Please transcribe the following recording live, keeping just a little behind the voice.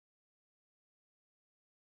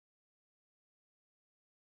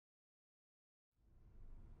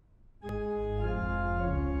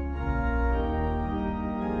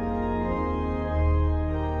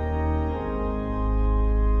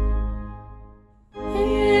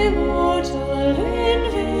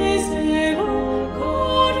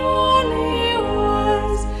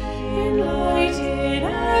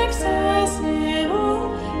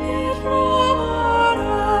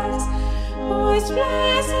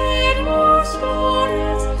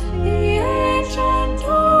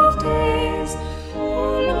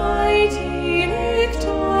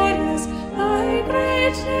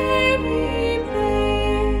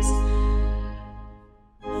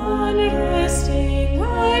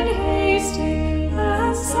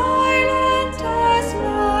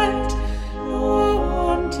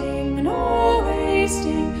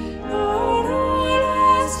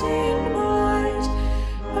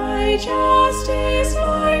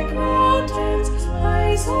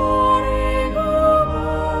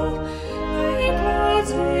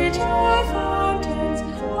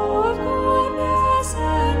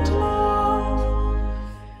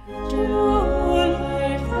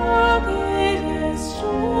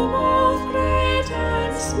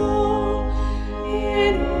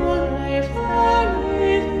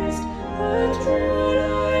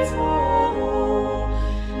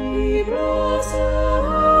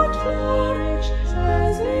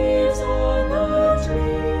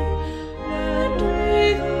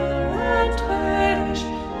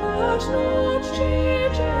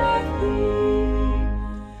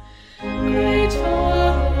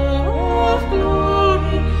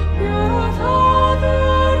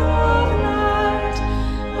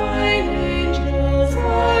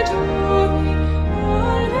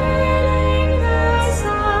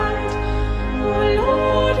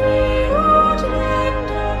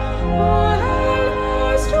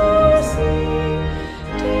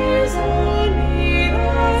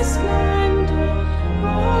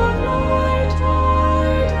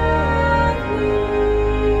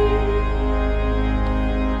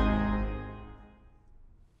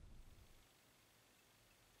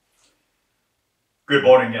Good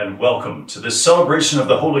morning and welcome to this celebration of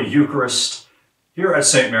the Holy Eucharist here at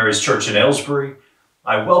St. Mary's Church in Aylesbury.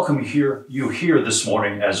 I welcome you here this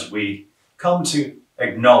morning as we come to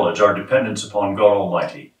acknowledge our dependence upon God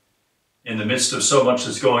Almighty. In the midst of so much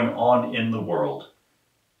that's going on in the world,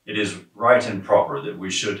 it is right and proper that we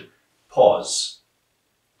should pause,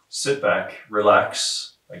 sit back,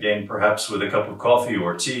 relax, again perhaps with a cup of coffee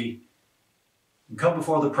or tea, and come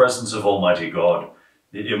before the presence of Almighty God,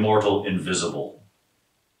 the immortal, invisible,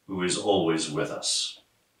 who is always with us.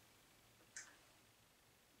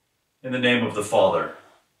 In the name of the Father,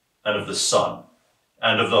 and of the Son,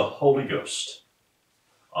 and of the Holy Ghost.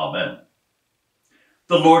 Amen.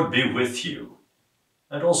 The Lord be with you,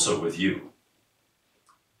 and also with you.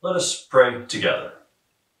 Let us pray together.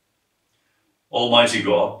 Almighty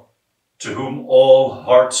God, to whom all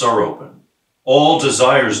hearts are open, all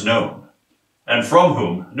desires known, and from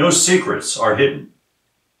whom no secrets are hidden,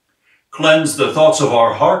 cleanse the thoughts of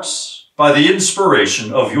our hearts by the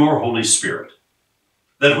inspiration of your Holy Spirit,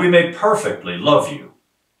 that we may perfectly love you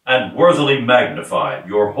and worthily magnify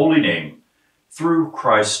your holy name through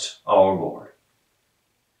Christ our Lord.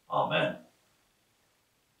 Amen.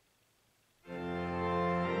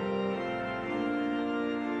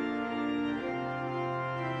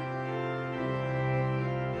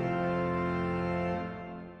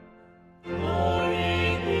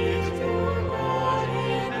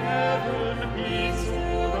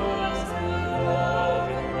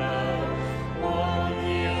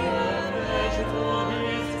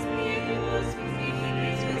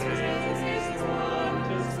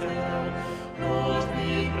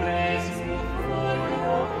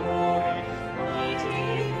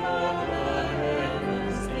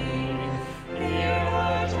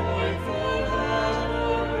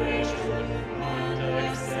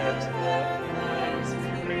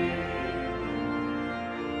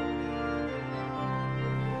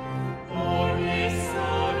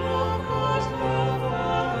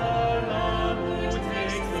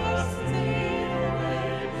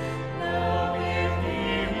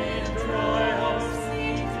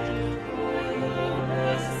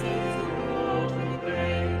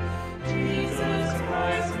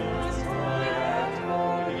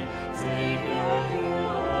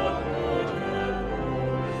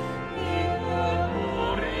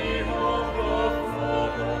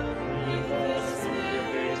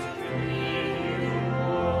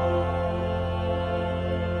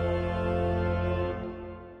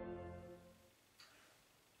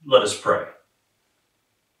 Let us pray.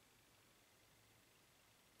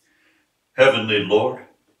 Heavenly Lord,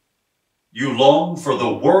 you long for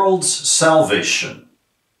the world's salvation.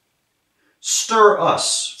 Stir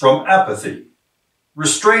us from apathy,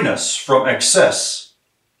 restrain us from excess,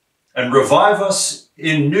 and revive us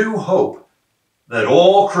in new hope that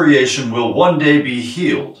all creation will one day be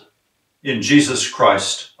healed in Jesus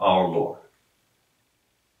Christ our Lord.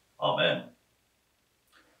 Amen.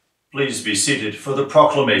 Please be seated for the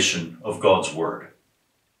proclamation of God's Word.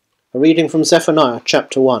 A reading from Zephaniah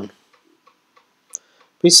chapter 1.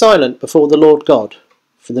 Be silent before the Lord God,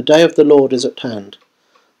 for the day of the Lord is at hand.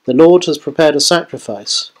 The Lord has prepared a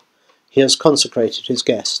sacrifice. He has consecrated his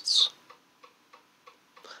guests.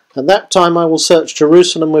 At that time I will search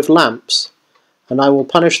Jerusalem with lamps, and I will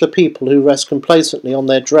punish the people who rest complacently on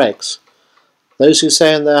their dregs, those who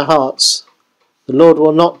say in their hearts, the Lord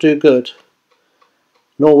will not do good,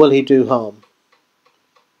 nor will he do harm.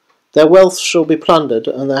 Their wealth shall be plundered,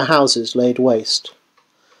 and their houses laid waste.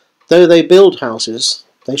 Though they build houses,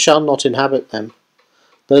 they shall not inhabit them.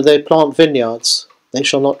 Though they plant vineyards, they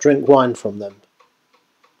shall not drink wine from them.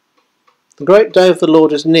 The great day of the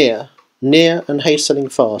Lord is near, near and hastening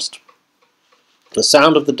fast. The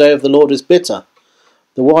sound of the day of the Lord is bitter.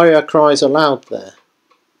 The warrior cries aloud there.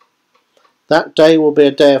 That day will be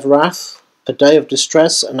a day of wrath, a day of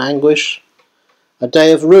distress and anguish, a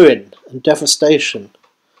day of ruin and devastation,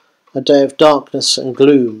 a day of darkness and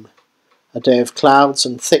gloom, a day of clouds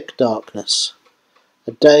and thick darkness,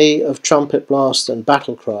 a day of trumpet blast and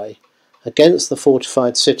battle cry against the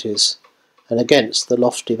fortified cities and against the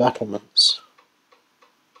lofty battlements.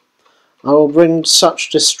 I will bring such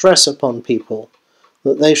distress upon people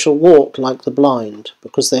that they shall walk like the blind,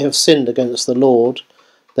 because they have sinned against the Lord.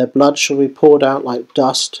 Their blood shall be poured out like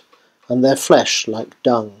dust, and their flesh like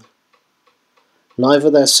dung. Neither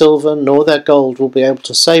their silver nor their gold will be able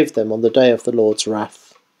to save them on the day of the Lord's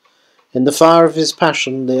wrath. In the fire of his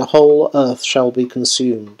passion the whole earth shall be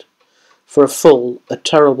consumed, for a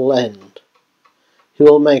terrible end. He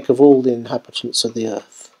will make of all the inhabitants of the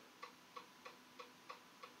earth.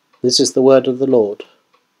 This is the word of the Lord.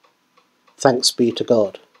 Thanks be to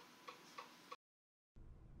God.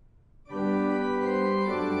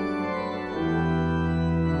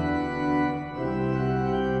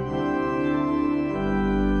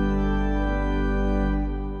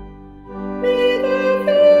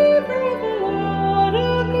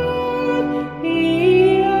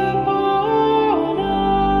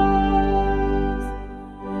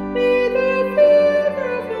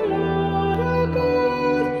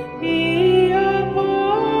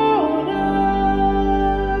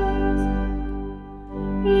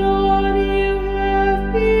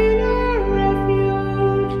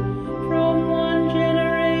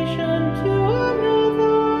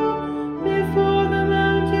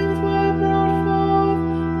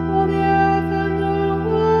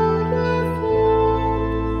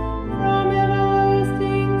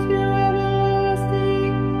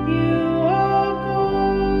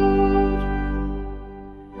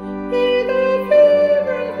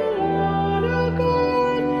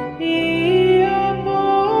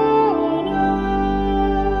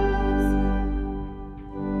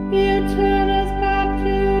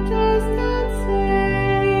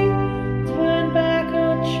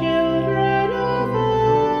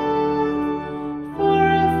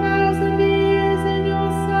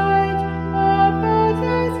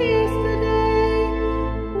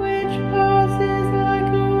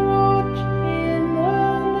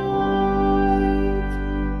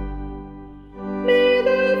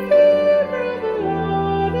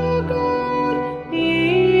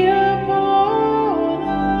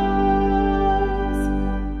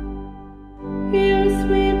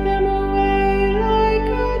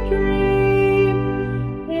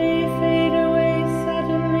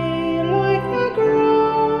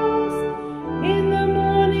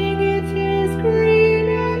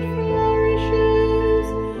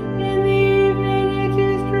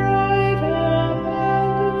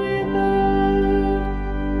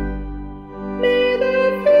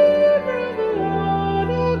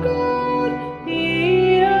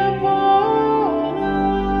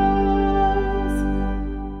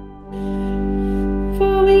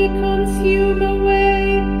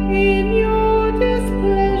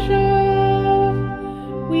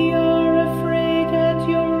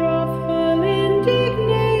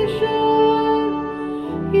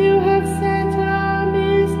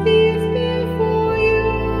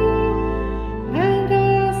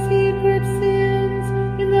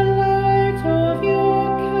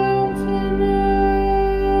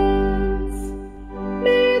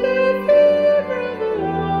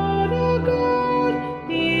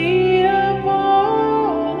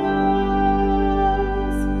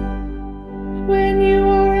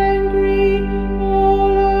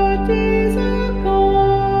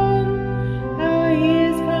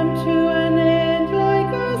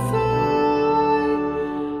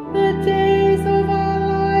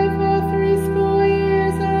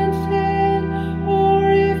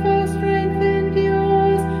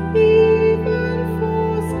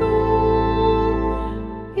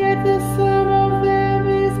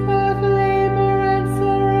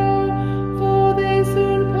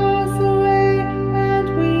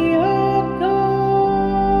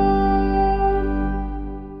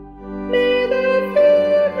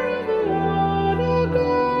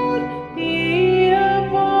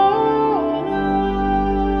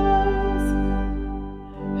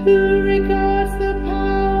 who regards the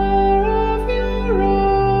power of your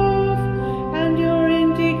wrath and your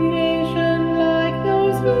indignation like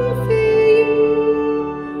those who fear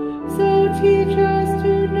you. So teach us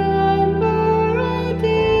to number our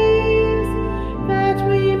days, that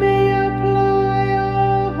we may apply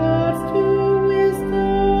our hearts to wisdom.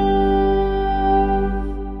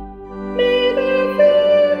 May the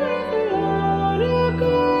fear of the Lord our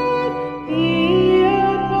God be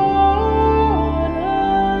upon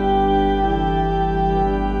us.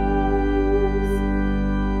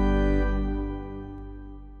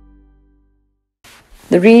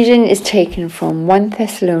 The reading is taken from 1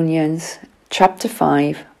 Thessalonians chapter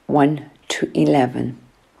 5, 1 to 11.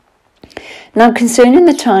 Now concerning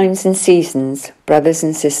the times and seasons, brothers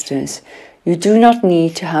and sisters, you do not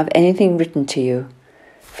need to have anything written to you.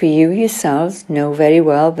 For you yourselves know very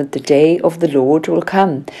well that the day of the Lord will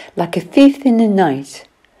come like a thief in the night.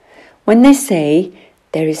 When they say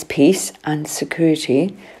there is peace and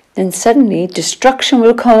security, then suddenly destruction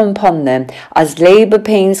will come upon them, as labour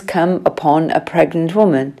pains come upon a pregnant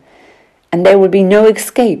woman, and there will be no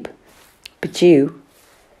escape. But you,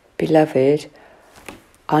 beloved,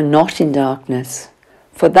 are not in darkness,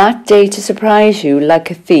 for that day to surprise you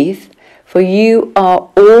like a thief, for you are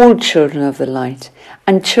all children of the light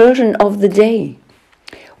and children of the day.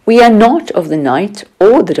 We are not of the night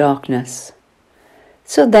or the darkness.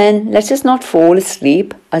 So then let us not fall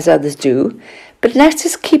asleep as others do, but let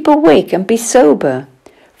us keep awake and be sober.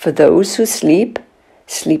 For those who sleep,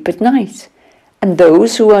 sleep at night, and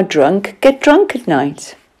those who are drunk get drunk at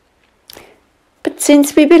night. But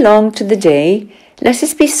since we belong to the day, let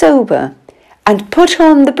us be sober, and put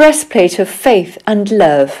on the breastplate of faith and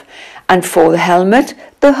love, and for the helmet,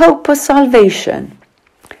 the hope of salvation.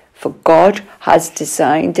 For God has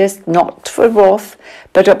designed us not for wrath,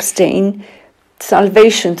 but obtain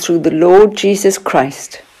salvation through the Lord Jesus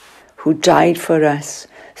Christ, who died for us,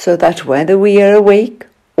 so that whether we are awake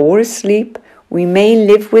or asleep, we may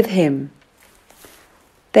live with him.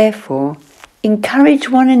 Therefore, encourage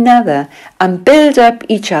one another and build up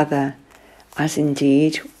each other, as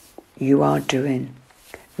indeed you are doing.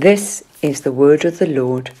 This is the word of the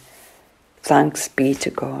Lord. Thanks be to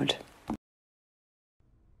God.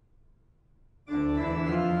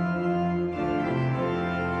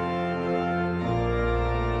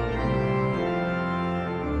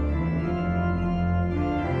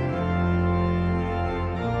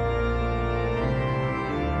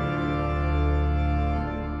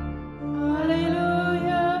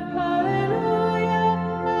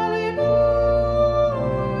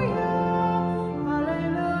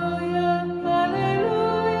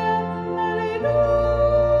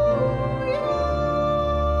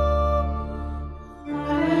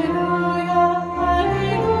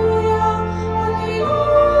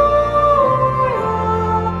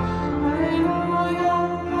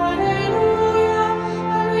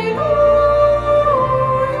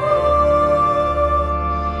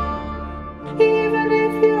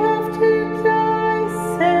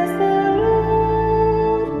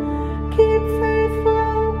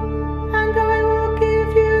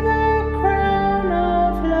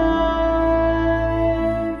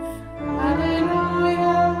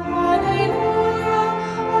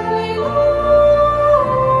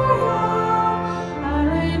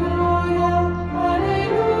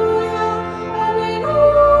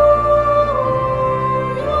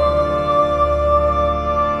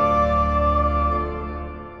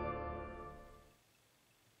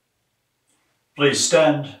 Please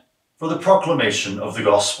stand for the proclamation of the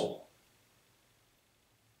Gospel.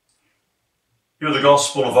 Hear the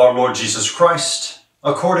Gospel of our Lord Jesus Christ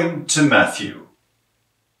according to Matthew.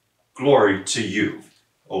 Glory to you,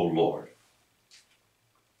 O Lord.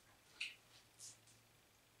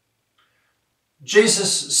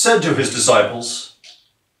 Jesus said to his disciples,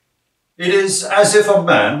 "It is as if a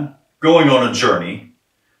man, going on a journey,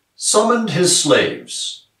 summoned his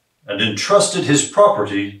slaves and entrusted his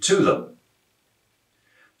property to them.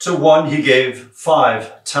 To one he gave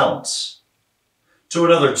 5 talents, to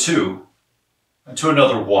another 2, and to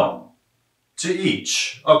another 1, to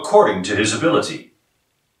each according to his ability.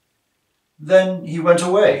 Then he went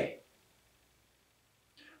away.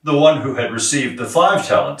 The one who had received the 5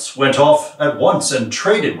 talents went off at once and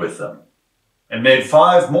traded with them, and made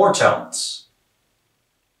 5 more talents.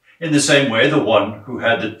 In the same way, the one who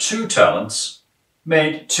had the 2 talents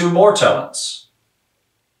made 2 more talents.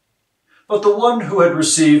 But the one who had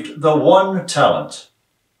received the 1 talent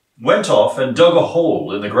went off and dug a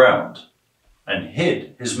hole in the ground and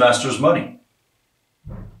hid his master's money.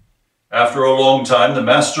 After a long time, the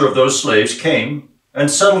master of those slaves came and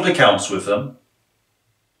settled accounts with them.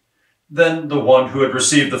 Then the one who had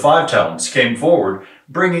received the 5 talents came forward,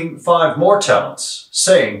 bringing 5 more talents,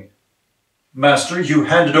 saying, Master, you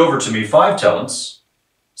handed over to me 5 talents.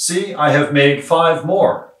 See, I have made 5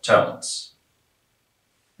 more talents.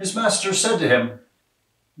 His master said to him,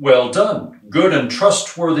 Well done, good and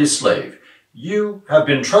trustworthy slave. You have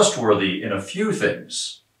been trustworthy in a few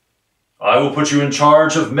things. I will put you in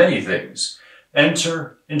charge of many things.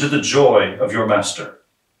 Enter into the joy of your master.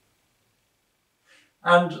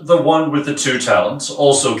 And the one with the 2 talents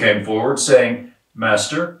also came forward, saying,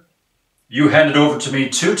 Master, you handed over to me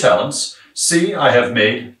 2 talents. See, I have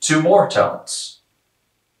made 2 more talents.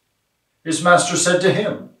 His master said to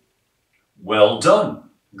him, Well done,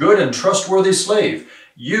 good and trustworthy slave.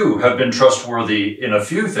 You have been trustworthy in a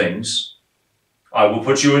few things. I will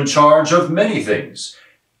put you in charge of many things.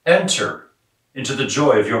 Enter into the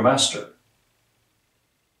joy of your master.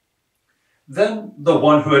 Then the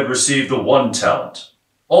one who had received the 1 talent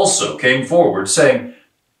also came forward, saying,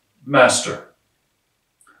 Master,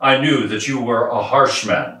 I knew that you were a harsh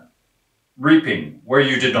man, reaping where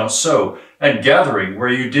you did not sow, and gathering where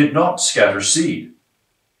you did not scatter seed.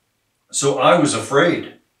 So I was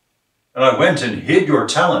afraid, and I went and hid your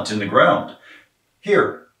talent in the ground.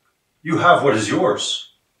 Here, you have what is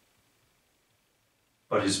yours.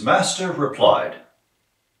 But his master replied,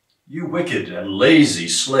 You wicked and lazy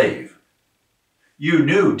slave. You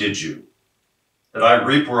knew, did you, that I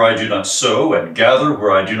reap where I do not sow and gather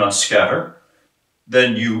where I do not scatter?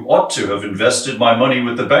 Then you ought to have invested my money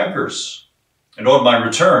with the bankers, and on my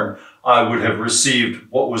return I would have received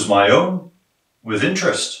what was my own with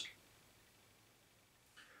interest.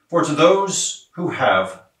 For to those who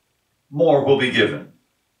have, more will be given,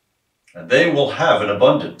 and they will have an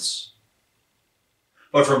abundance.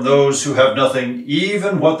 But from those who have nothing,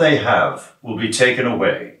 even what they have will be taken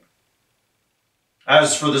away.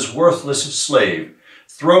 As for this worthless slave,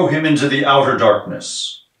 throw him into the outer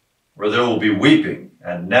darkness, where there will be weeping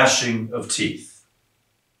and gnashing of teeth.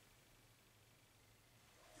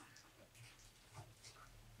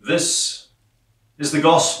 This is the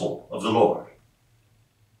gospel of the Lord.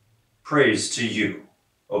 Praise to you,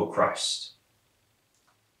 O Christ.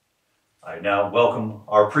 I now welcome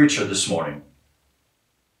our preacher this morning,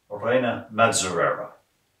 Reina Mazzarera.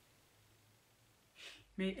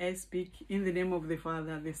 May I speak in the name of the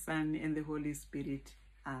Father, the Son, and the Holy Spirit.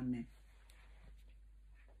 Amen.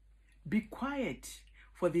 Be quiet,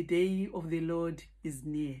 for the day of the Lord is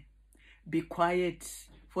near. Be quiet,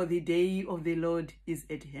 for the day of the Lord is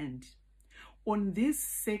at hand. On this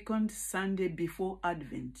second Sunday before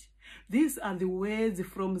Advent, these are the words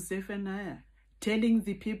from Zephaniah, telling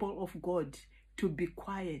the people of God to be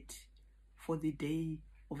quiet, for the day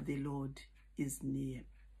of the Lord is near.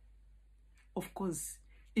 Of course,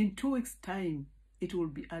 in 2 weeks' time, it will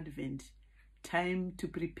be Advent, time to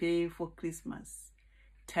prepare for Christmas,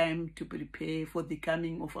 time to prepare for the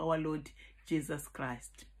coming of our Lord Jesus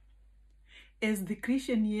Christ. As the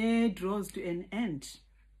Christian year draws to an end,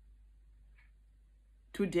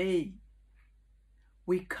 today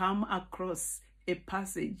we come across a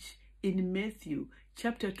passage in Matthew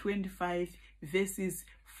chapter 25, verses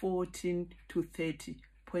 14 to 30,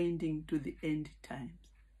 pointing to the end times.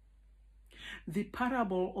 The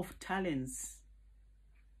parable of talents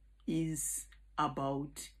is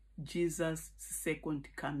about Jesus' second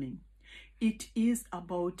coming. It is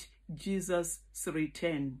about Jesus'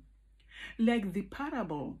 return. Like the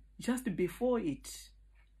parable just before it,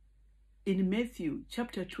 in Matthew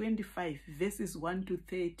chapter 25, verses 1 to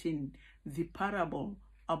 13, the parable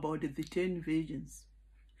about the 10 virgins.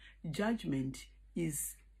 Judgment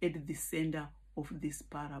is at the center of this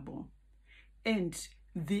parable. And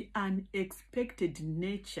the unexpected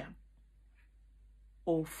nature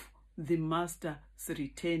of the master's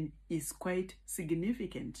return is quite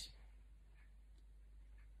significant.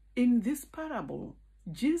 In this parable,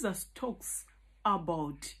 Jesus talks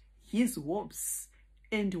about his hopes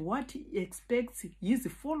and what he expects his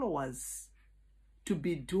followers to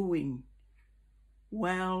be doing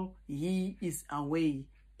while he is away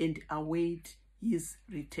and await his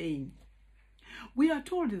return. We are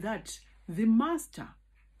told that the master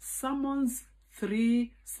summons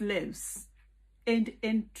 3 slaves and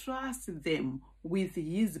entrusts them with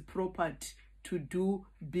his property to do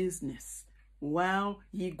business while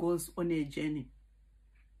he goes on a journey.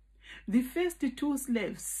 The first 2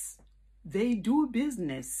 slaves, they do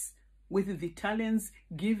business with the talents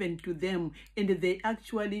given to them, and they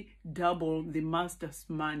actually double the master's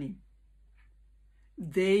money.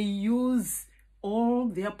 They use all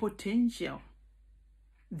their potential.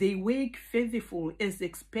 They work faithful as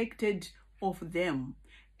expected of them.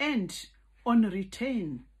 And on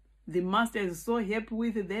return, the master is so happy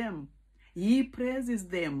with them He praises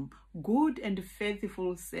them, good and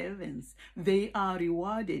faithful servants. They are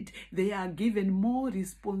rewarded. They are given more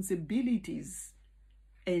responsibilities.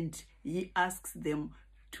 And he asks them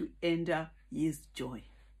to enter his joy.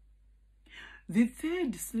 The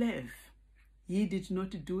third slave, he did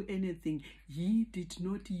not do anything. He did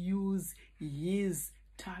not use his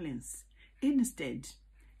talents. Instead,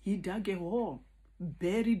 he dug a hole,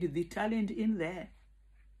 buried the talent in there.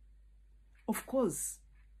 Of course,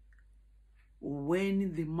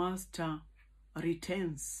 when the master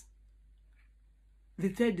returns, the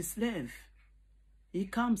third slave, he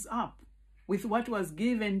comes up with what was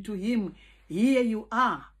given to him. Here you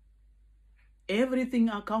are. Everything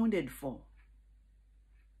accounted for.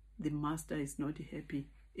 The master is not happy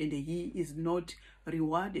and he is not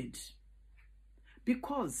rewarded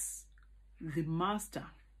because the master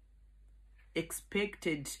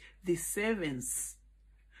expected the servants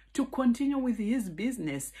to continue with his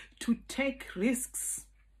business, to take risks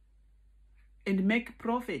and make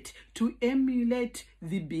profit, to emulate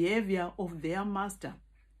the behavior of their master.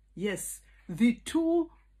 Yes, the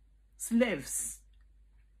two slaves,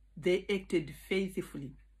 they acted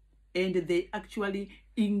faithfully and they actually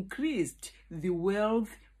increased the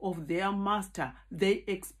wealth of their master. They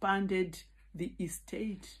expanded the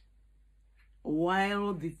estate.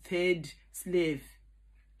 While the third slave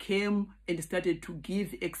came and started to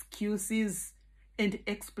give excuses and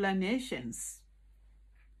explanations.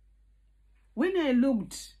 When I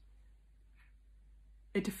looked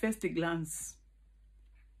at first glance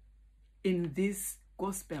in this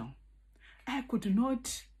gospel, I could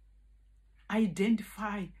not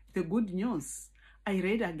identify the good news. I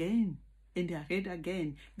read again and I read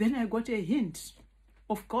again. Then I got a hint.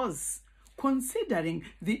 Of course, considering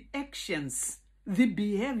the actions, the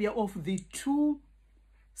behavior of the two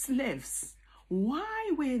slaves,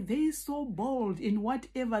 why were they so bold in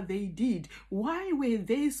whatever they did? Why were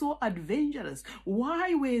they so adventurous?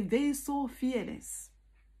 Why were they so fearless?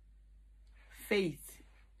 Faith.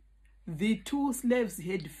 The two slaves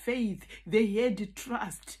had faith. They had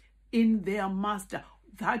trust in their master,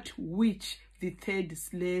 that which the third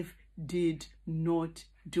slave did not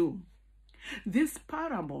do. This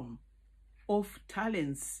parable of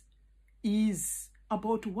talents is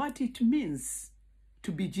about what it means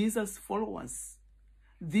to be Jesus' followers.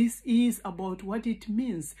 This is about what it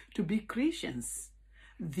means to be Christians.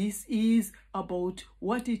 This is about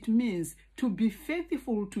what it means to be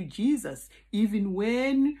faithful to Jesus, even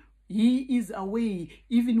when he is away,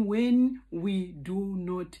 even when we do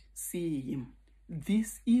not see him.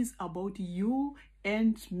 This is about you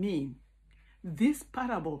and me. This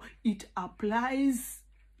parable, it applies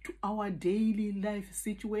to our daily life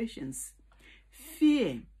situations.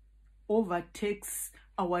 Fear overtakes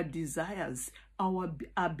our desires, our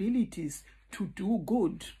abilities to do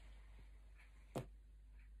good.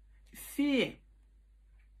 Fear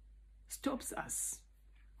stops us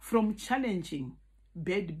from challenging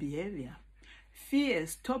bad behavior. Fear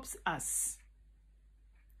stops us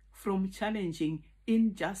from challenging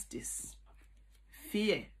injustice.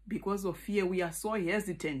 Fear, because of fear, we are so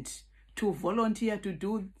hesitant to volunteer to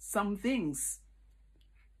do some things.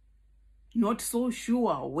 Not so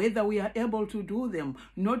sure whether we are able to do them.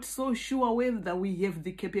 Not so sure whether we have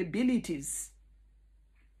the capabilities.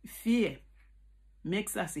 Fear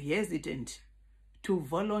makes us hesitant to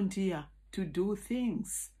volunteer to do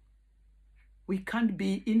things. We can't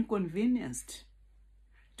be inconvenienced.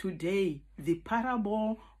 Today, the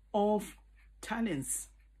parable of talents,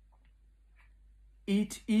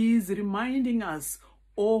 it is reminding us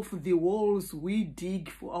of the walls we dig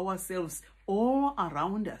for ourselves all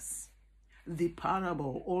around us. The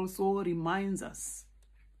parable also reminds us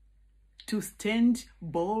to stand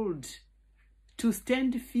bold, to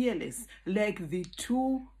stand fearless like the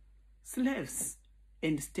two slaves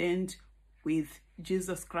and stand with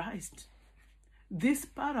Jesus Christ. This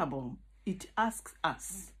parable, it asks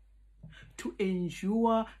us to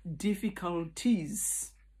endure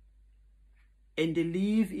difficulties and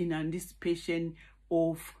live in anticipation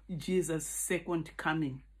of Jesus' second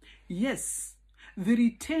coming. Yes, the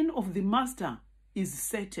return of the master is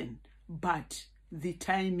certain, but the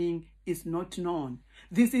timing is not known.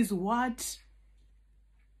 This is what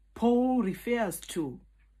Paul refers to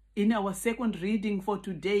in our second reading for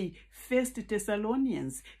today, 1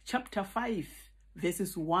 Thessalonians chapter 5,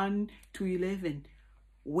 verses 1 to 11.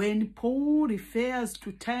 When Paul refers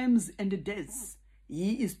to times and dates,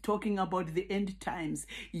 he is talking about the end times.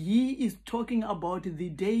 He is talking about the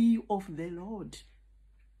day of the Lord.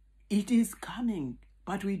 It is coming,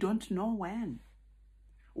 but we don't know when.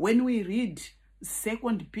 When we read 2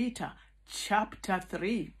 Peter chapter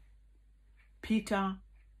 3, Peter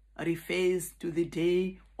refers to the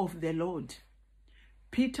day of the Lord.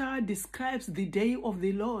 Peter describes the day of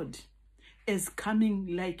the Lord as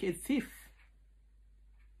coming like a thief,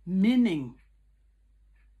 meaning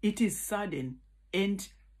it is sudden and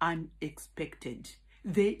unexpected.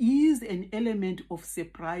 There is an element of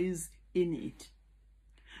surprise in it.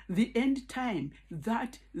 The end time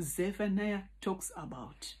that Zephaniah talks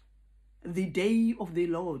about, the day of the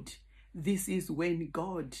Lord, this is when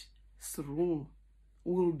God's rule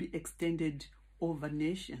will be extended over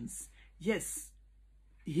nations. Yes,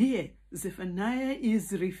 here Zephaniah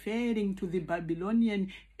is referring to the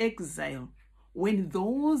Babylonian exile, when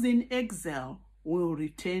those in exile will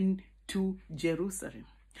return to Jerusalem.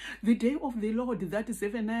 The day of the Lord that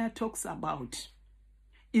Zephaniah talks about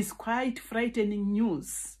is quite frightening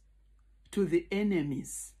news to the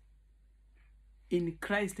enemies. In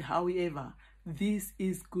Christ, however, this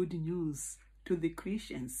is good news to the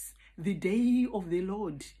Christians. The day of the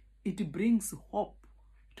Lord, it brings hope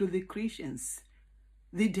to the Christians.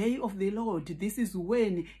 The day of the Lord, this is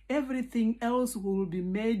when everything else will be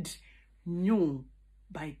made new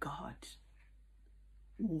by God.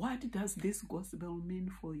 What does this gospel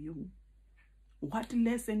mean for you? What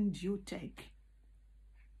lesson do you take?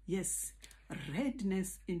 Yes,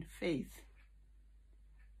 readiness in faith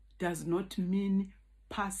does not mean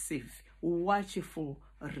passive, watchful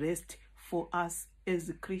rest for us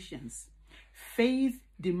as Christians. Faith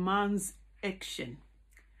demands action.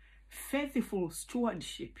 Faithful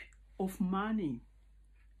stewardship of money,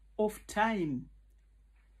 of time,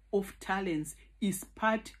 of talents is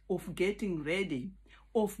part of getting ready,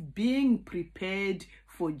 of being prepared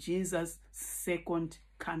for Jesus' second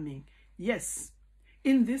coming. Yes,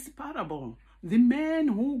 in this parable, the man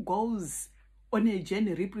who goes on a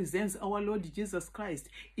journey represents our Lord Jesus Christ.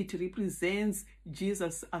 It represents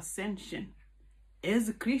Jesus' ascension.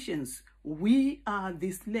 As Christians, we are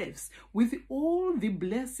the slaves with all the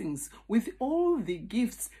blessings, with all the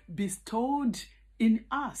gifts bestowed in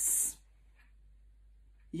us.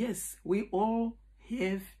 Yes, we all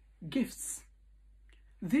have gifts.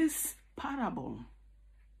 This parable,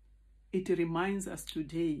 it reminds us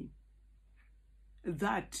today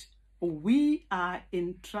that we are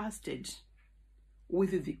entrusted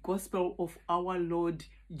with the gospel of our Lord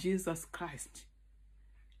Jesus Christ,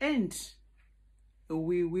 and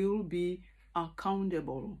we will be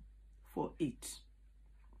accountable for it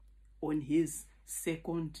on his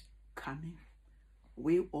second coming.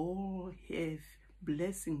 We all have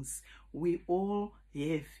blessings. We all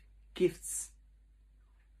have gifts.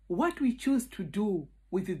 What we choose to do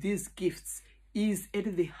with these gifts is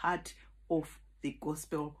at the heart of the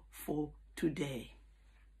gospel for today.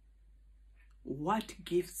 What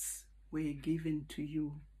gifts were given to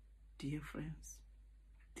you, dear friends?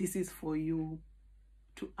 This is for you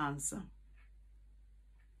to answer.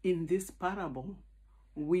 In this parable,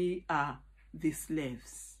 we are the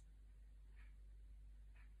slaves.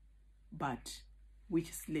 But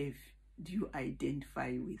which slave do you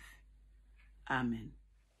identify with? Amen.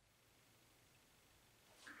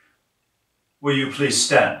 Will you please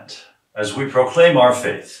stand as we proclaim our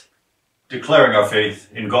faith, declaring our faith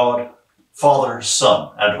in God, Father,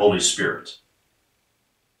 Son, and Holy Spirit.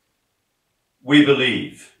 We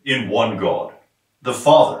believe in one God, the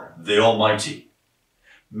Father, the Almighty,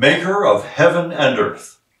 maker of heaven and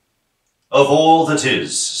earth, of all that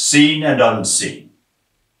is seen and unseen.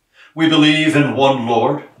 We believe in one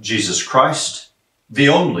Lord, Jesus Christ, the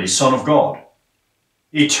only Son of God,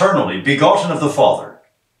 eternally begotten of the Father,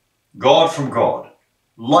 God from God,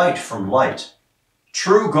 light from light,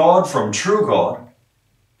 true God from true God,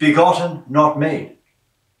 begotten, not made,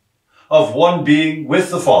 of one being with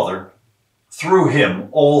the Father. Through him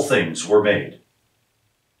all things were made.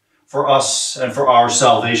 For us and for our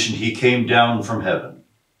salvation he came down from heaven,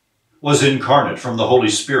 was incarnate from the Holy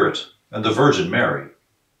Spirit and the Virgin Mary,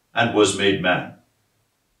 and was made man.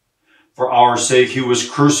 For our sake he was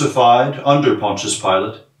crucified under Pontius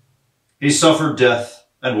Pilate. He suffered death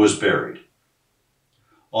and was buried.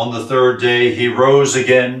 On the third day he rose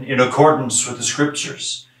again in accordance with the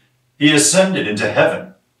Scriptures. He ascended into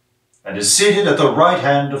heaven and is seated at the right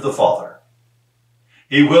hand of the Father.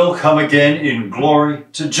 He will come again in glory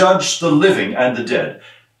to judge the living and the dead,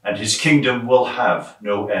 and his kingdom will have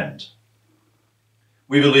no end.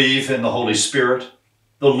 We believe in the Holy Spirit,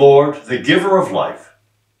 the Lord, the giver of life,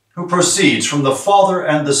 who proceeds from the Father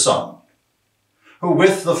and the Son, who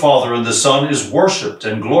with the Father and the Son is worshipped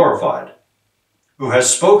and glorified, who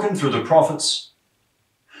has spoken through the prophets.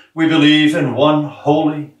 We believe in one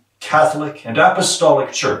holy, Catholic, and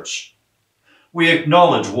Apostolic Church. We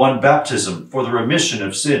acknowledge one baptism for the remission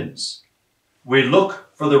of sins. We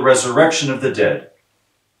look for the resurrection of the dead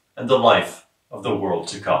and the life of the world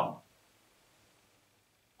to come.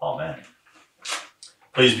 Amen.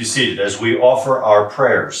 Please be seated as we offer our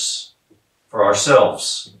prayers for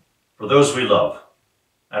ourselves, for those we love,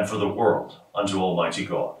 and for the world unto Almighty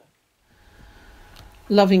God.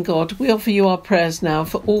 Loving God, we offer you our prayers now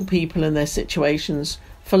for all people and their situations,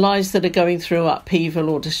 for lives that are going through upheaval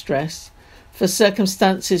or distress, for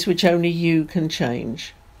circumstances which only you can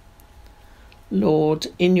change. Lord,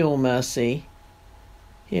 in your mercy,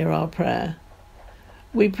 hear our prayer.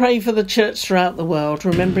 We pray for the church throughout the world,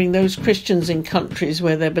 remembering those Christians in countries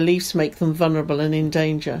where their beliefs make them vulnerable and in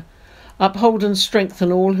danger. Uphold and strengthen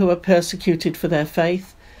all who are persecuted for their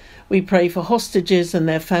faith. We pray for hostages and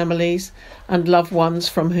their families and loved ones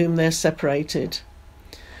from whom they're separated.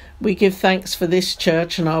 We give thanks for this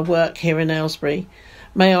church and our work here in Aylesbury.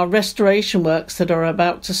 May our restoration works that are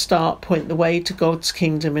about to start point the way to God's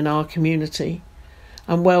kingdom in our community,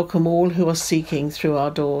 and welcome all who are seeking through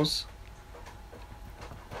our doors.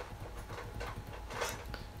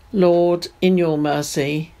 Lord, in your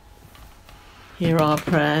mercy, hear our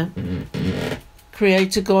prayer.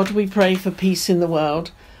 Creator God, we pray for peace in the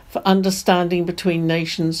world, for understanding between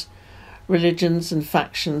nations, religions and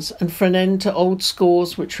factions, and for an end to old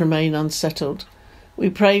scores which remain unsettled. We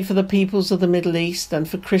pray for the peoples of the Middle East and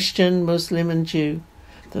for Christian, Muslim and Jew,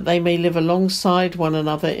 that they may live alongside one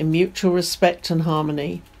another in mutual respect and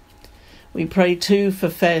harmony. We pray too for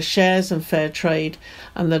fair shares and fair trade,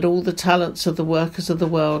 and that all the talents of the workers of the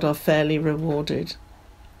world are fairly rewarded.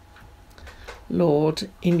 Lord,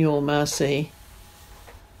 in your mercy,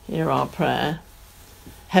 hear our prayer.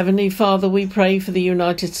 Heavenly Father, we pray for the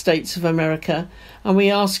United States of America, and we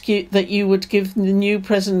ask you that you would give the new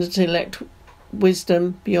President-elect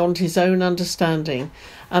wisdom beyond his own understanding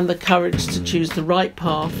and the courage to choose the right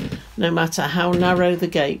path, no matter how narrow the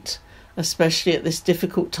gate, especially at this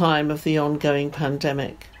difficult time of the ongoing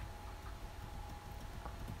pandemic.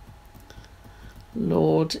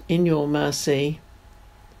 Lord, in your mercy,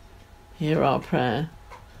 hear our prayer.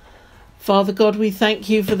 Father God, we thank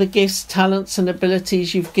you for the gifts, talents and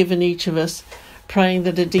abilities you've given each of us, praying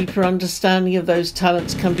that a deeper understanding of those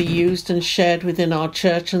talents can be used and shared within our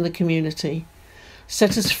church and the community.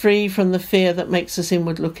 Set us free from the fear that makes us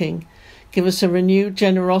inward looking. Give us a renewed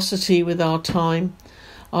generosity with our time,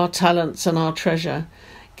 our talents and our treasure.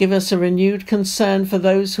 Give us a renewed concern for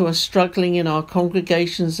those who are struggling in our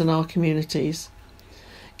congregations and our communities.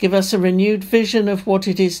 Give us a renewed vision of what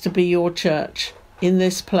it is to be your church in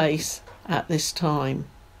this place at this time.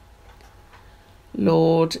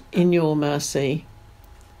 Lord, in your mercy,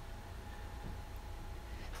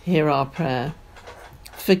 hear our prayer.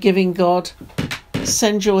 Forgiving God,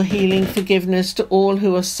 send your healing forgiveness to all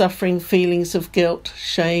who are suffering feelings of guilt,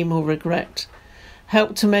 shame or regret.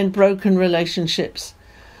 Help to mend broken relationships.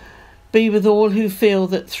 Be with all who feel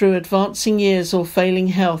that through advancing years or failing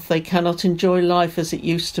health they cannot enjoy life as it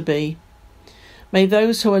used to be. May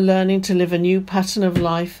those who are learning to live a new pattern of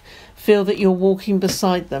life feel that you're walking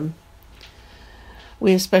beside them.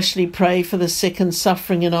 We especially pray for the sick and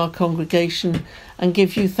suffering in our congregation and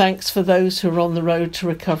give you thanks for those who are on the road to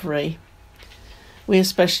recovery. We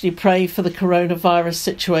especially pray for the coronavirus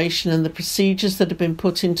situation and the procedures that have been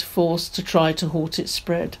put into force to try to halt its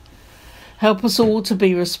spread. Help us all to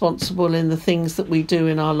be responsible in the things that we do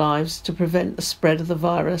in our lives to prevent the spread of the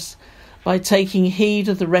virus by taking heed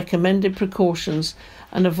of the recommended precautions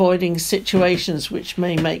and avoiding situations which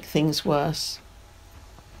may make things worse.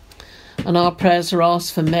 And our prayers are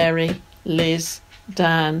asked for Mary, Liz,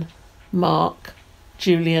 Dan, Mark,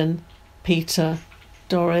 Julian, Peter,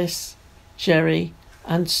 Doris, Jerry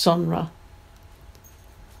and Sonra.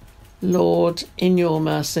 Lord, in your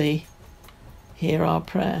mercy, hear our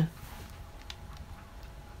prayer.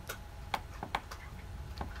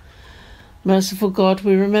 Merciful God,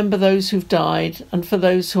 we remember those who've died, and for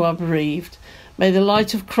those who are bereaved, may the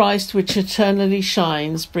light of Christ which eternally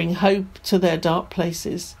shines bring hope to their dark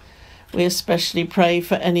places. We especially pray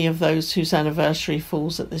for any of those whose anniversary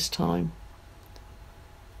falls at this time.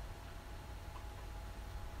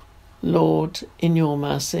 Lord, in your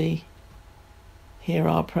mercy, hear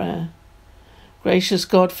our prayer. Gracious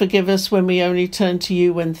God, forgive us when we only turn to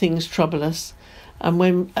you when things trouble us, and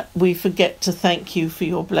when we forget to thank you for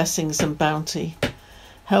your blessings and bounty.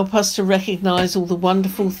 Help us to recognise all the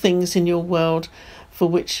wonderful things in your world for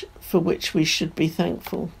which we should be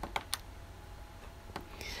thankful.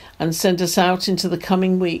 And send us out into the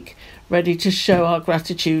coming week, ready to show our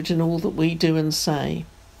gratitude in all that we do and say.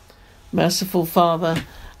 Merciful Father,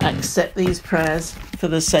 accept these prayers for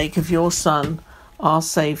the sake of your Son, our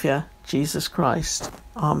Saviour, Jesus Christ.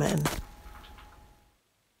 Amen.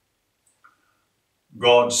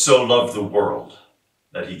 God so loved the world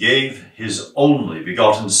that he gave his only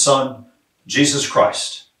begotten Son, Jesus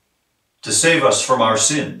Christ, to save us from our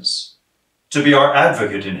sins, to be our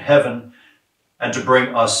advocate in heaven, and to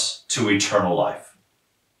bring us to eternal life.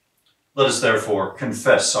 Let us therefore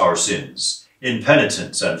confess our sins in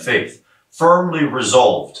penitence and faith, firmly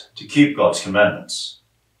resolved to keep God's commandments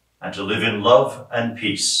and to live in love and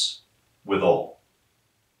peace with all.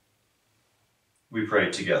 We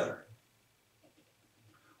pray together.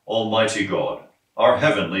 Almighty God, our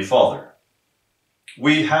heavenly Father,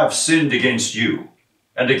 we have sinned against you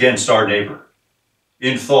and against our neighbor,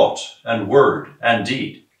 in thought and word and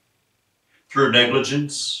deed, through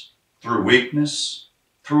negligence, through weakness,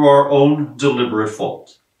 through our own deliberate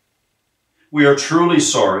fault. We are truly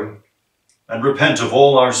sorry and repent of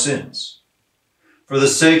all our sins. For the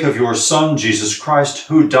sake of your Son, Jesus Christ,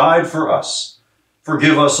 who died for us,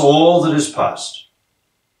 forgive us all that is past,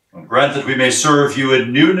 and grant that we may serve you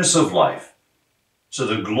in newness of life, to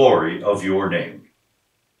the glory of your name.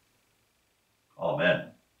 Amen.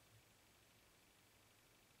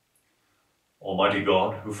 Almighty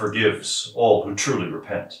God, who forgives all who truly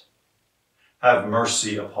repent, have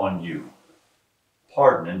mercy upon you,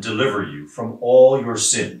 pardon and deliver you from all your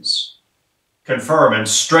sins, confirm and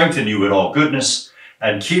strengthen you in all goodness,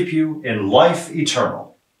 and keep you in life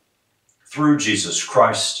eternal, through Jesus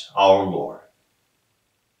Christ our Lord.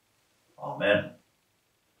 Amen.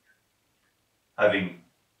 Having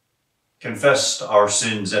confessed our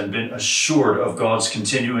sins and been assured of God's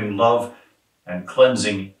continuing love and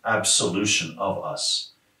cleansing absolution of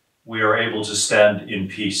us, we are able to stand in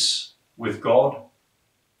peace with God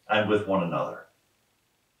and with one another.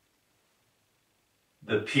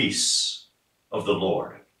 The peace of the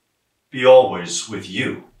Lord be always with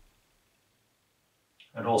you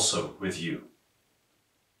and also with you.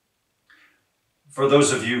 For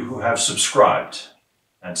those of you who have subscribed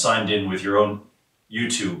and signed in with your own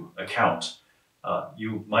YouTube account,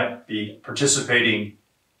 you might be participating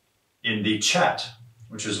in the chat,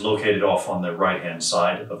 which is located off on the right-hand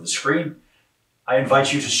side of the screen. I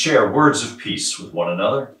invite you to share words of peace with one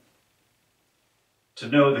another, to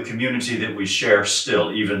know the community that we share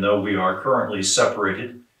still, even though we are currently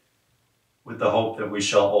separated, with the hope that we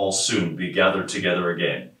shall all soon be gathered together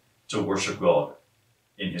again to worship God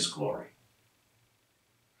in his glory.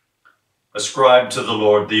 Ascribe to the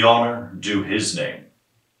Lord the honor due his name.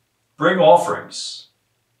 Bring offerings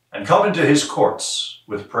and come into his courts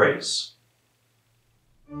with praise.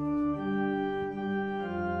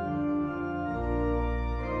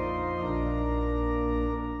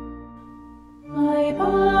 I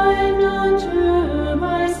bind unto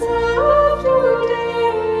myself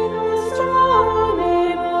today the strong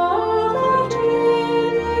name of the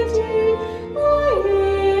Trinity, my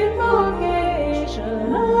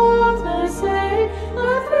invocation of the same,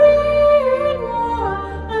 the three in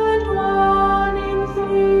one and one in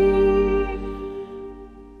three.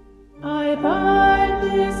 I bind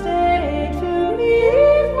this day to me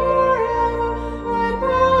forever, my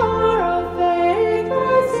power of faith,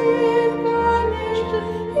 His incarnation,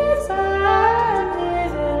 His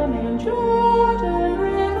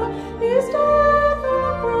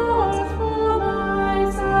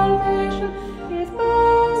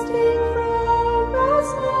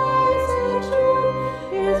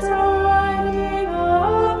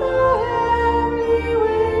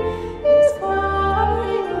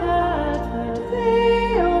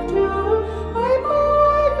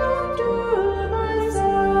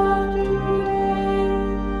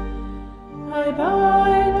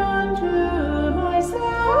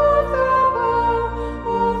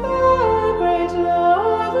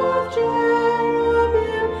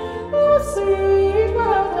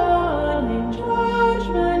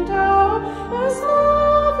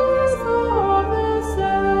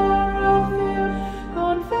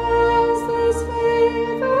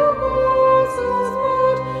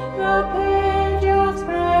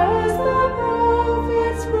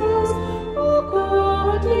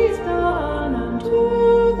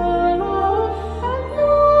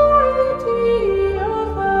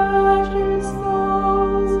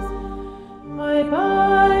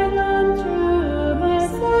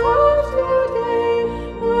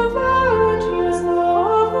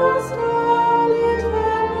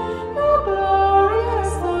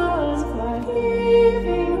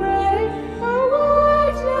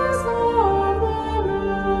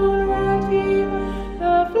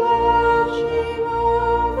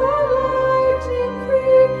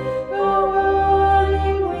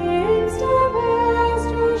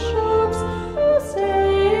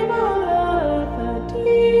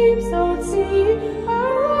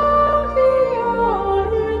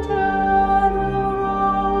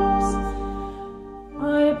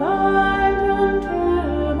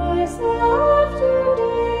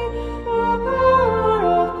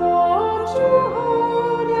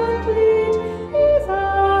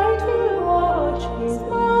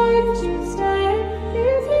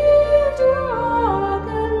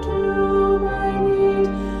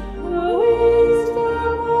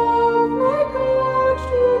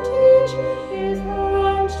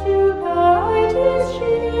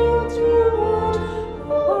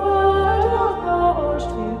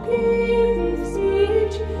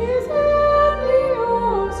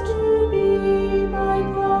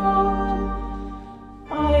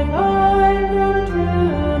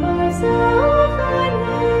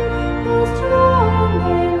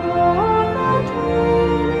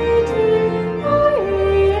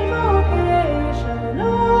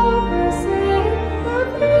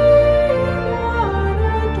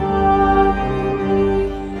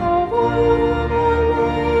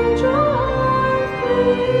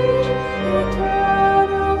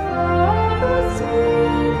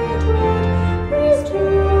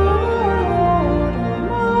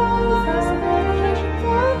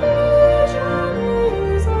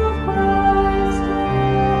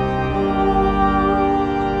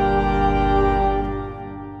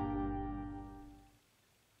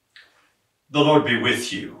The Lord be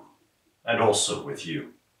with you, and also with you.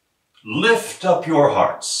 Lift up your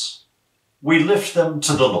hearts. We lift them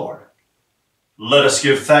to the Lord. Let us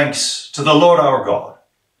give thanks to the Lord our God.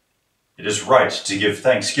 It is right to give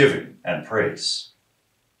thanksgiving and praise.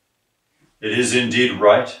 It is indeed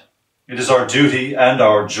right. It is our duty and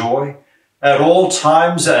our joy, at all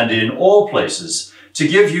times and in all places, to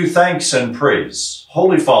give you thanks and praise,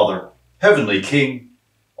 Holy Father, Heavenly King,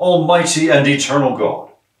 Almighty and eternal God,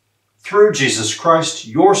 through Jesus Christ,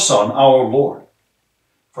 your Son, our Lord.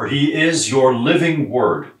 For he is your living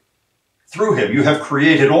Word. Through him you have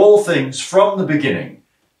created all things from the beginning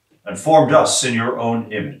and formed us in your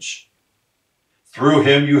own image. Through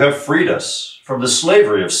him you have freed us from the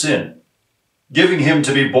slavery of sin, giving him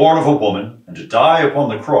to be born of a woman and to die upon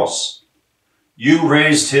the cross. You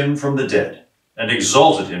raised him from the dead and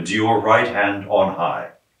exalted him to your right hand on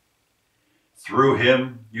high. Through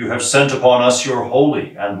him you have sent upon us your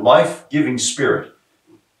holy and life-giving Spirit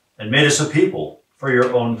and made us a people for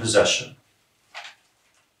your own possession.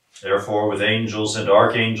 Therefore, with angels and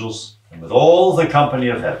archangels and with all the company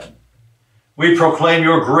of heaven, we proclaim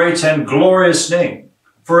your great and glorious name,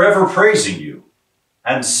 forever praising you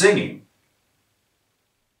and singing.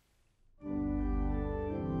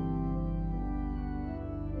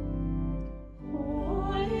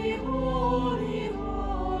 Holy, holy,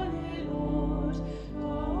 holy Lord,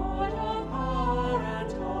 God of power and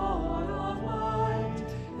God of might,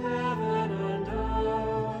 heaven and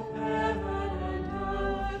earth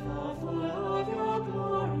are full of your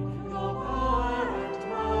glory, your power and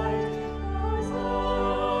might. Hosanna,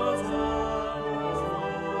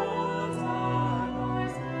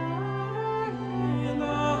 in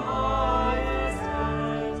the highest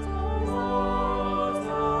heavens.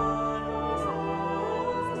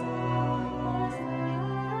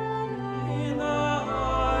 In the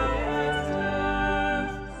highest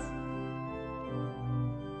heavens.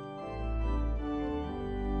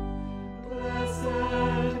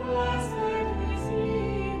 Blessed, blessed is he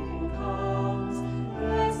who comes.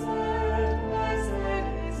 Blessed, blessed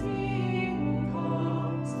is he who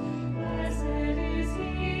comes. Blessed is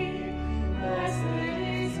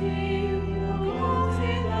he who comes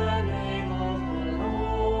in the name of the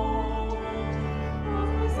Lord.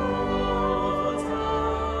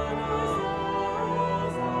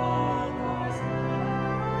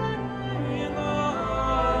 In the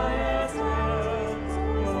highest heavens.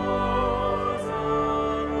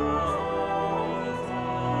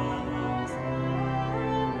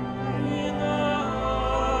 In the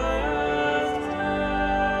highest heavens.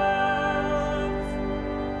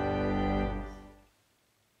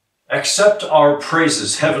 Accept our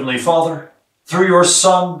praises, Heavenly Father, through your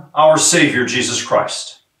Son, our Savior, Jesus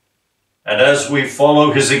Christ. And as we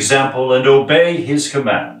follow his example and obey his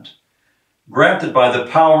command, grant that by the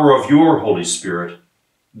power of your Holy Spirit,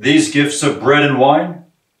 these gifts of bread and wine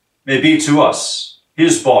may be to us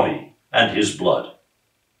his body and his blood,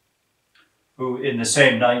 who in the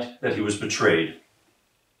same night that he was betrayed,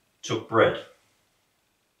 took bread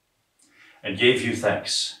and gave you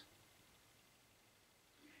thanks.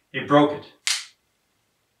 He broke it,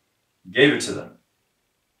 gave it to them,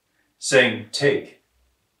 saying, "Take,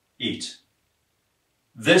 eat.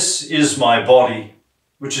 This is my body,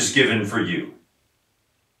 which is given for you.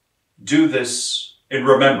 Do this in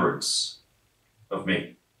remembrance of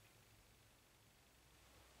me."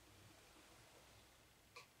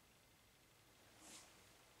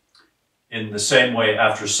 In the same way,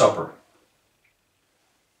 after supper,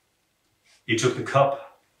 he took the cup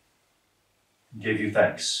and gave you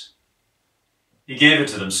thanks. He gave it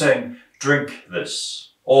to them, saying, "Drink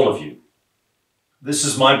this, all of you. This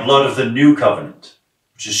is my blood of the new covenant,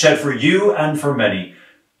 which is shed for you and for many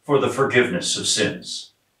for the forgiveness of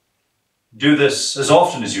sins. Do this as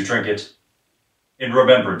often as you drink it in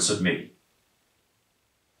remembrance of me."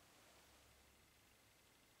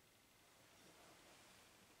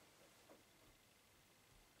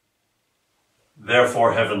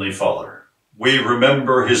 Therefore, Heavenly Father, we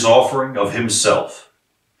remember his offering of himself,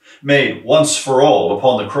 made once for all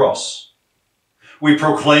upon the cross. We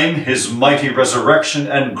proclaim his mighty resurrection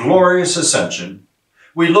and glorious ascension.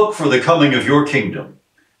 We look for the coming of your kingdom,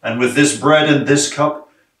 and with this bread and this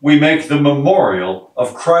cup, we make the memorial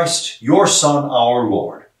of Christ, your Son, our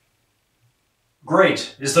Lord.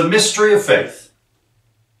 Great is the mystery of faith.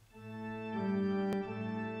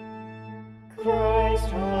 Christ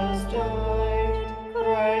has died,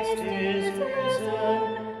 Christ is risen,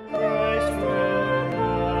 Christ will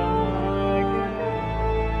come again.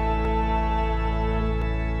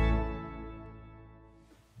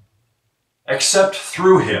 Accept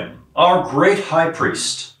through him, our great high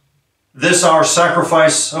priest, this our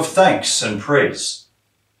sacrifice of thanks and praise.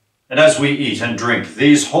 And as we eat and drink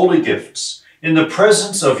these holy gifts in the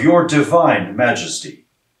presence of your divine majesty,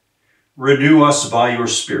 renew us by your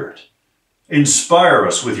Spirit, inspire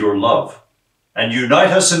us with your love, and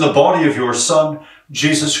unite us in the body of your Son,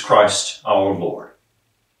 Jesus Christ our Lord.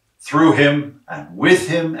 Through him and with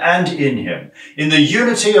him and in him, in the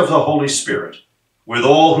unity of the Holy Spirit, with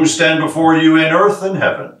all who stand before you in earth and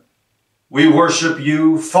heaven, we worship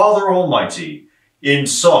you, Father Almighty, in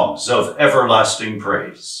songs of everlasting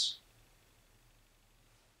praise.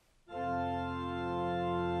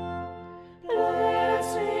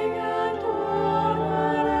 Blessing and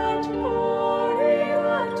honor and glory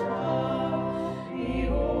and power be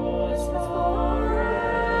yours forever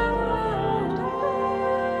and ever.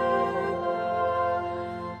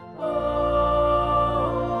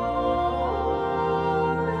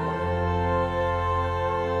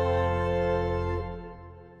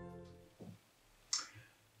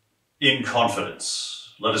 In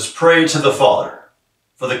confidence, let us pray to the Father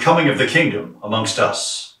for the coming of the kingdom amongst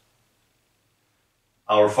us.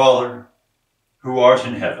 Our Father, who art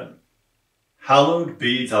in heaven, hallowed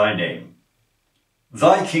be thy name.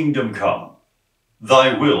 Thy kingdom come,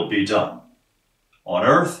 thy will be done, on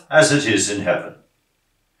earth as it is in heaven.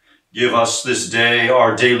 Give us this day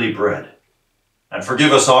our daily bread, and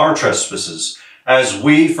forgive us our trespasses, as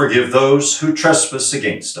we forgive those who trespass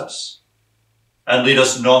against us. And lead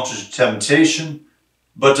us not into temptation,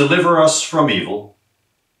 but deliver us from evil.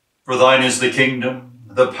 For thine is the kingdom,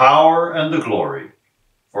 the power, and the glory,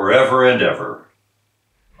 forever and ever.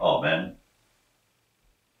 Amen.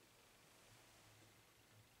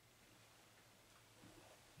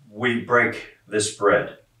 We break this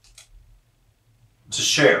bread to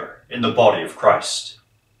share in the body of Christ.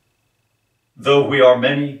 Though we are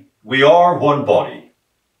many, we are one body,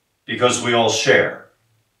 because we all share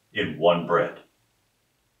in one bread.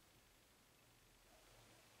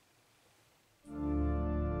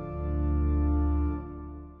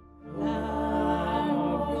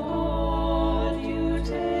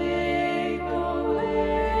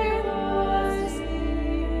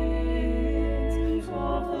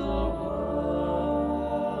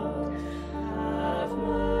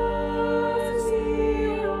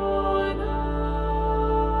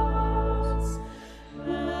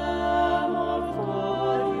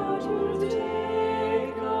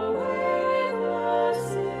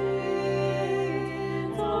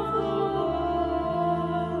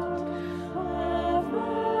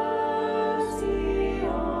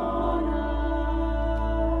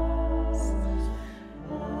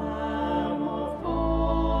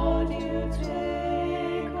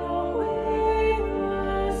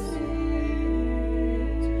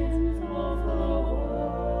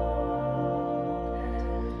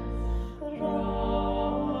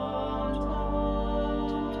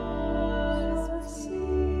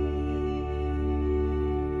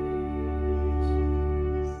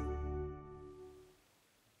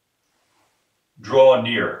 Draw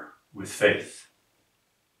near with faith.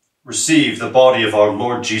 Receive the body of our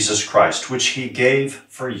Lord Jesus Christ, which he gave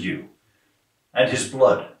for you, and his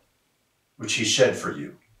blood, which he shed for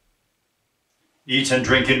you. Eat and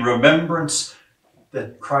drink in remembrance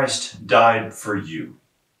that Christ died for you,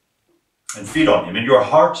 and feed on him in your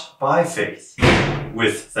heart by faith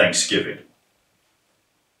with thanksgiving.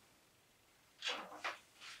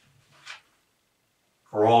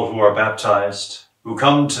 For all who are baptized, who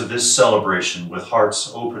come to this celebration with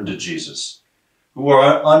hearts open to Jesus, who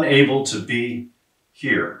are unable to be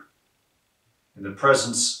here in the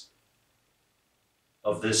presence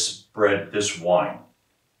of this bread, this wine,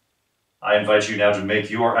 I invite you now to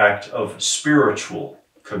make your act of spiritual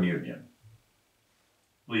communion.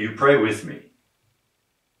 Will you pray with me?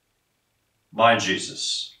 My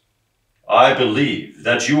Jesus, I believe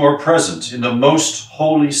that you are present in the most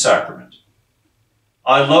holy sacrament.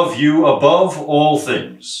 I love you above all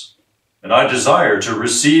things, and I desire to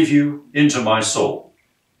receive you into my soul.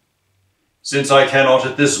 Since I cannot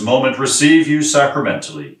at this moment receive you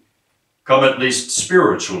sacramentally, come at least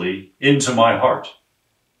spiritually into my heart.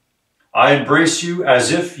 I embrace you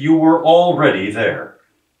as if you were already there,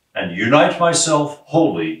 and unite myself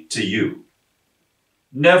wholly to you.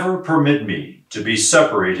 Never permit me to be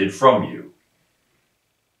separated from you.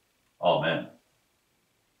 Amen.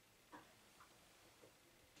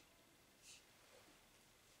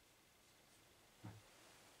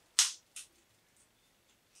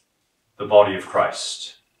 The body of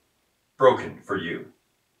Christ, broken for you.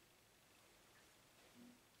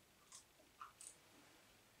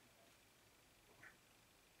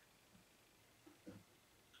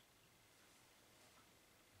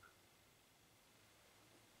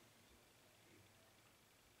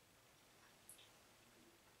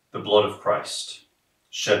 blood of Christ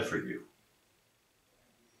shed for you.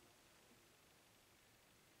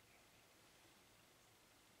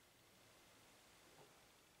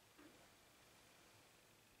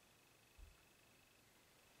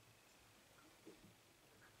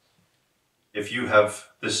 If you have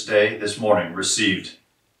this morning, received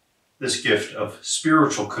this gift of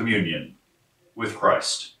spiritual communion with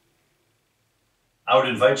Christ, I would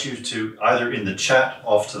invite you to, either in the chat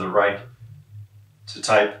off to the right, to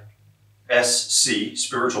type SC,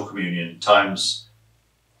 spiritual communion, times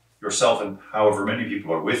yourself and however many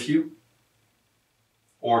people are with you,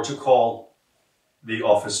 or to call the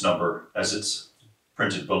office number as it's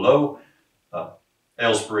printed below,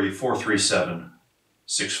 Aylesbury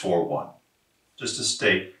 437-641. Just to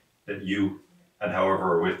state that you and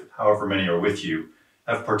however many are with you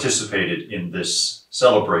have participated in this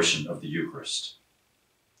celebration of the Eucharist.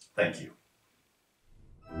 Thank you.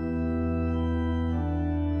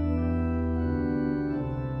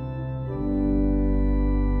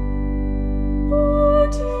 Oh,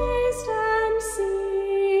 taste and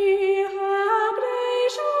see how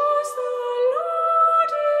gracious the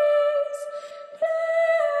Lord is.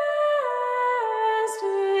 Blessed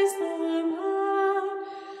is the man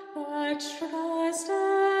that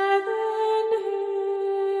trusteth in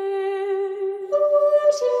him.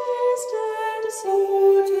 Oh, taste and see.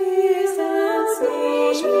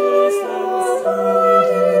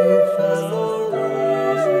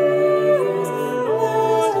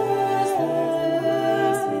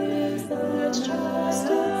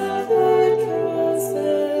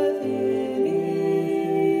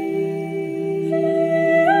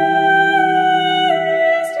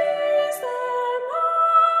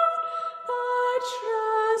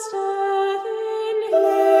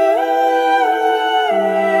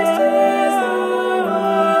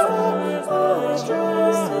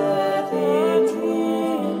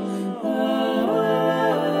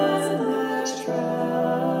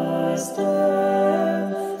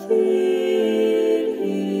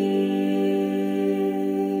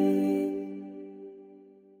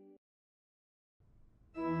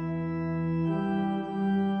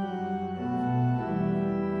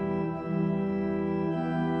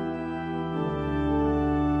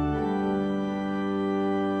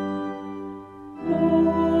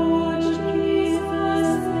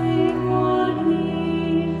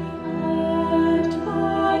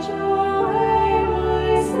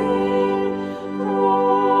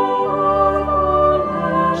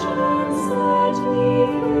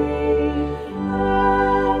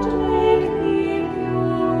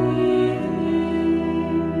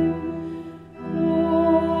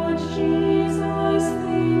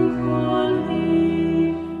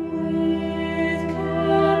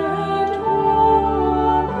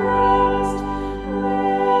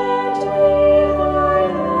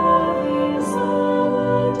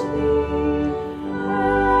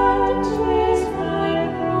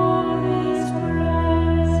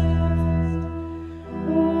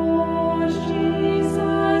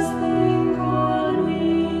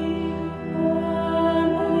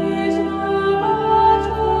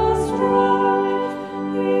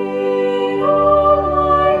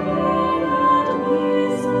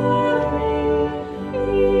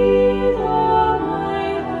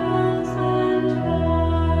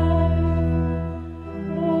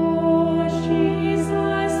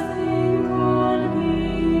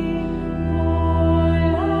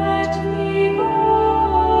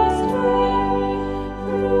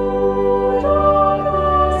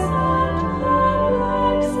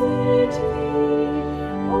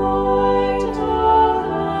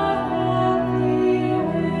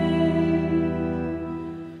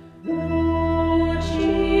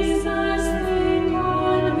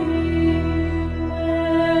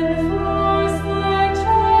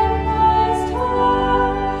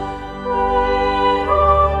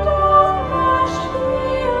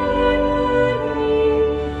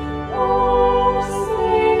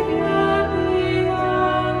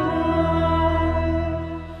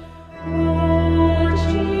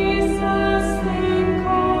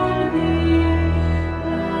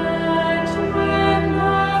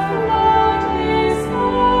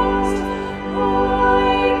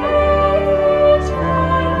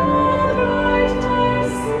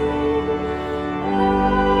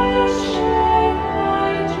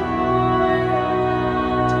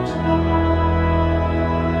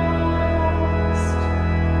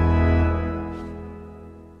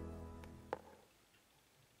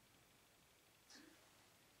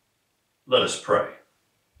 Let us pray.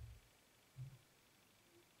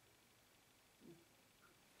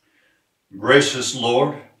 Gracious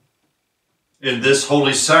Lord, In this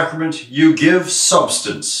holy sacrament, you give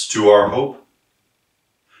substance to our hope.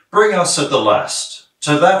 Bring us at the last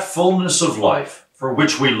to that fullness of life for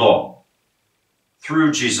which we long,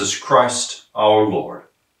 through Jesus Christ our Lord.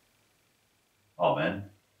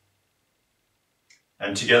 Amen.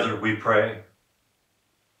 And together we pray,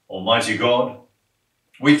 Almighty God,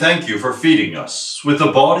 we thank you for feeding us with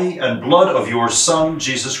the body and blood of your Son,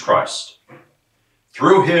 Jesus Christ.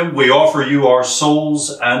 Through him we offer you our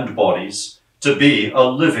souls and bodies to be a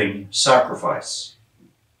living sacrifice.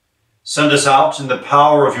 Send us out in the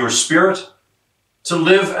power of your Spirit to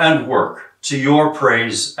live and work to your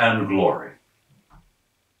praise and glory.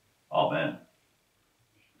 Amen.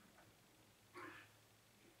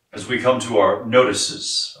 As we come to our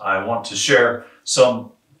notices, I want to share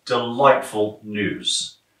some delightful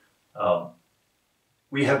news.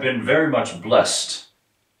 We have been very much blessed,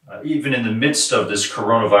 even in the midst of this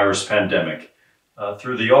coronavirus pandemic,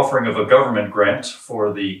 through the offering of a government grant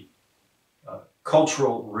for the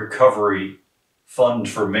Cultural Recovery Fund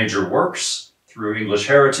for Major Works through English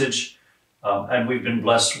Heritage, and we've been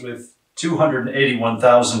blessed with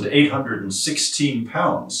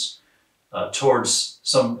 £281,816 towards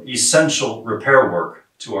some essential repair work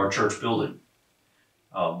to our church building.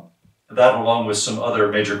 That, along with some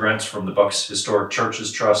other major grants from the Bucks Historic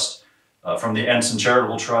Churches Trust, from the Ensign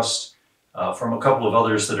Charitable Trust, from a couple of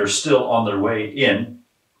others that are still on their way in,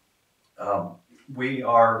 we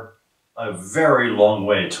are a very long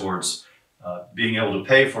way towards being able to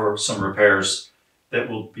pay for some repairs that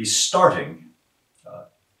will be starting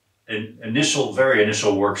in very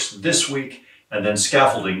initial works this week, and then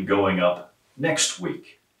scaffolding going up next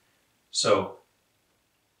week. So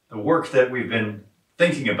the work that we've been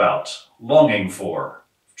thinking about, longing for,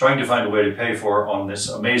 trying to find a way to pay for on this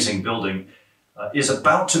amazing building is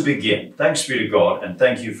about to begin. Thanks be to God, and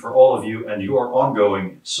thank you for all of you and your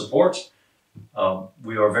ongoing support.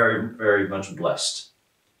 We are very, very much blessed.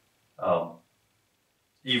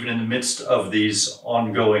 Even in the midst of these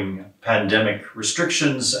ongoing pandemic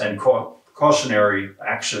restrictions and cautionary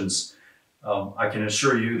actions, I can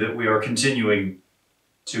assure you that we are continuing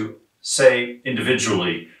to say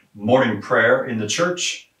individually morning prayer in the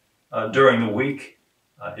church during the week.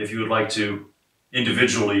 If you would like to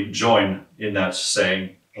individually join in that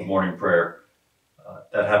saying of morning prayer,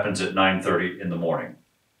 that happens at 9:30 in the morning.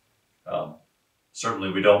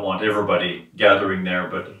 Certainly we don't want everybody gathering there,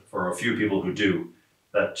 but for a few people who do,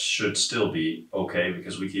 that should still be okay,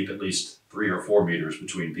 because we keep at least 3 or 4 meters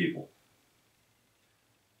between people.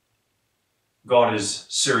 God is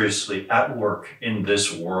seriously at work in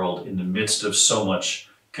this world in the midst of so much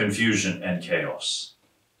confusion and chaos.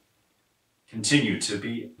 Continue to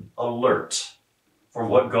be alert for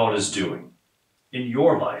what God is doing in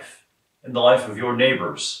your life, in the life of your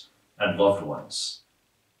neighbors and loved ones.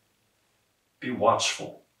 Be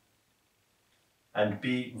watchful and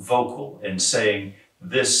be vocal in saying,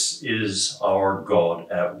 "This is our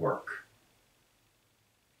God at work."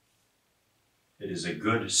 It is a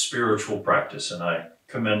good spiritual practice, and I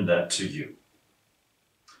commend that to you.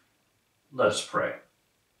 Let us pray.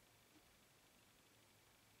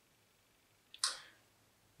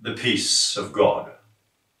 The peace of God,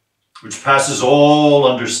 which passes all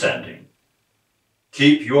understanding,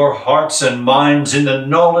 keep your hearts and minds in the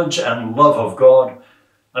knowledge and love of God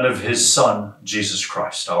and of his Son, Jesus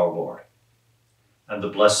Christ, our Lord. And the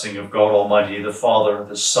blessing of God Almighty, the Father,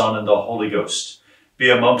 the Son, and the Holy Ghost be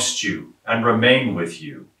amongst you and remain with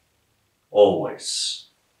you always.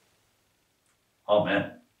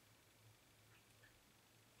 Amen.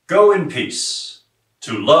 Go in peace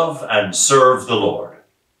to love and serve the Lord.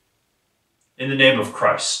 In the name of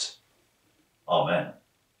Christ. Amen.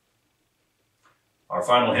 Our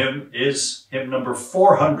final hymn is hymn number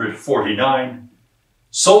 449,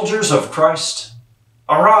 Soldiers of Christ,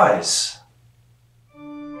 Arise.